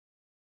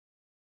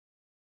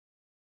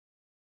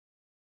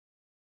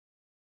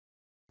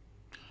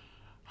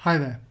Hi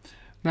there.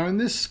 Now in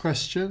this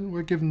question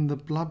we're given the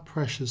blood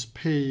pressures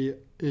P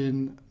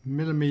in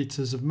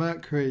millimeters of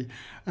mercury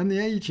and the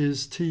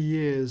ages T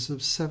years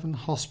of 7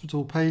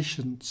 hospital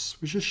patients,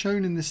 which are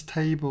shown in this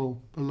table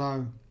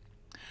below.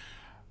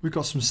 We've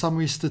got some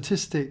summary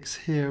statistics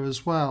here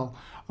as well,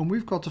 and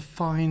we've got to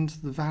find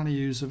the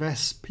values of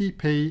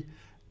SPP,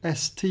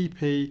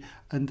 STP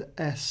and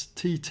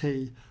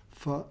STT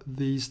for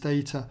these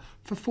data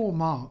for 4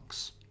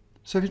 marks.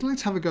 So if you'd like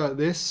to have a go at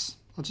this,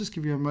 I'll just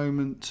give you a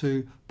moment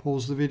to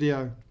pause the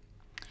video.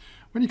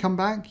 When you come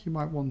back, you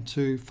might want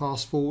to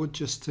fast forward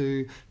just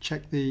to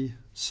check the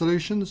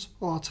solutions,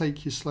 or I'll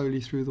take you slowly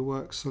through the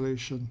work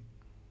solution.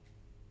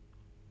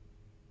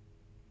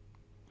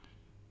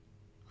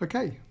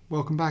 Okay,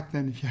 welcome back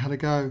then if you had a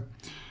go.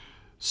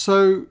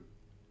 So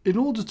in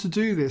order to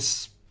do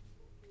this,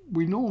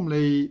 we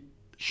normally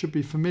should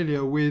be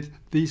familiar with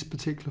these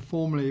particular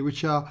formulae,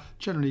 which are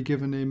generally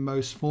given in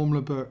most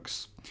formula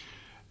books.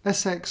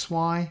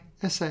 SXY,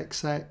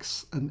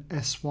 SXX and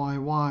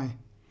SYY.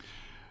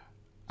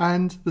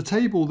 And the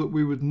table that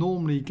we would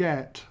normally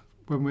get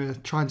when we're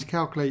trying to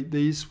calculate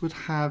these would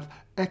have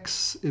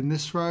X in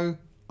this row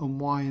and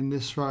Y in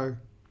this row.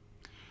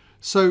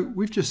 So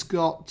we've just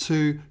got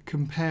to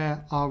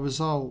compare our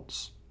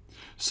results.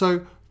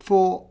 So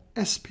for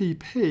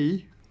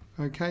SPP,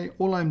 okay,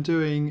 all I'm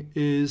doing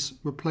is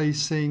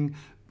replacing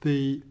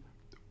the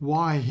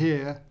Y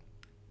here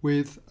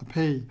with a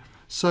P.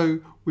 So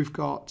we've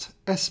got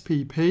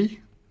SPP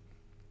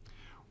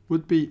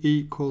would be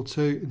equal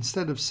to,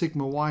 instead of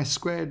sigma y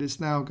squared, it's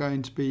now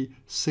going to be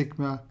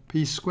sigma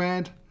p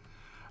squared,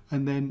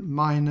 and then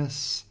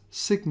minus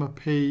sigma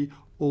p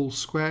all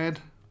squared,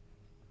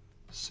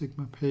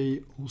 sigma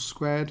p all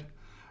squared,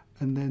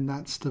 and then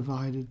that's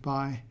divided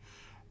by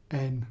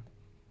n.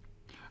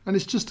 And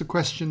it's just a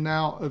question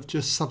now of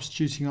just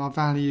substituting our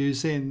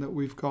values in that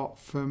we've got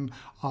from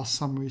our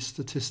summary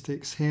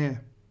statistics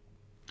here.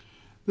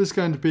 There's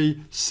going to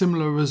be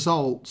similar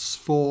results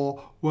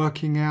for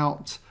working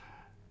out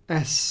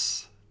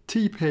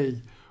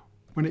STP.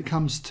 When it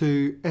comes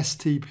to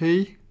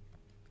STP,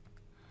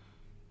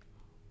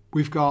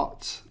 we've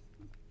got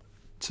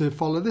to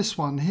follow this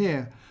one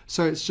here.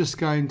 So it's just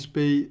going to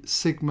be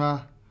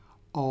sigma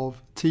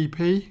of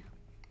TP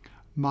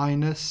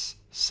minus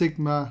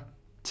sigma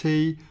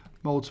T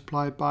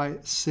multiplied by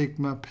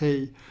sigma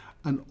P,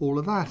 and all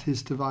of that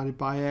is divided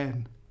by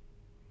n.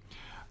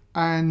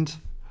 And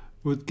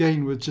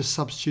again, we'll just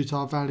substitute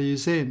our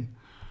values in.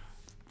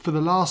 For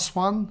the last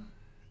one,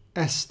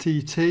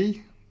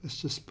 STT,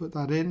 let's just put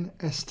that in,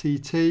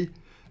 STT,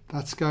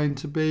 that's going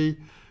to be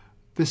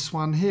this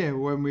one here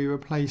when we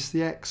replace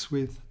the X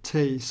with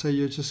T. So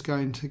you're just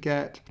going to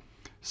get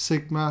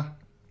sigma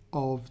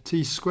of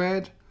T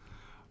squared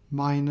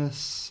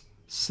minus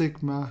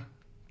sigma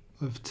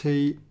of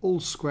T all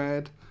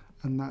squared,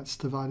 and that's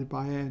divided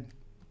by n.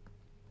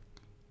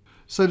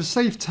 So to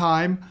save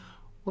time,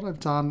 what I've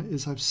done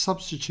is I've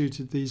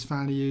substituted these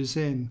values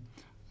in,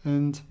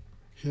 and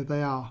here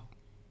they are.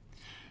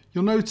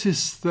 You'll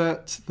notice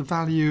that the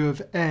value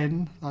of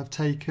n I've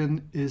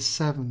taken is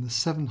 7, the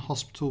 7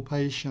 hospital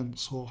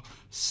patients, or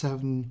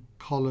 7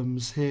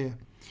 columns here.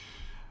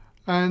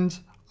 And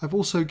I've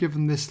also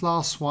given this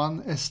last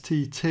one,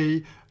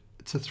 STT,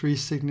 to 3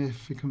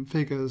 significant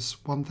figures,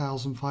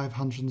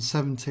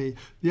 1,570.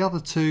 The other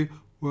 2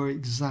 were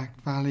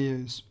exact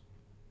values.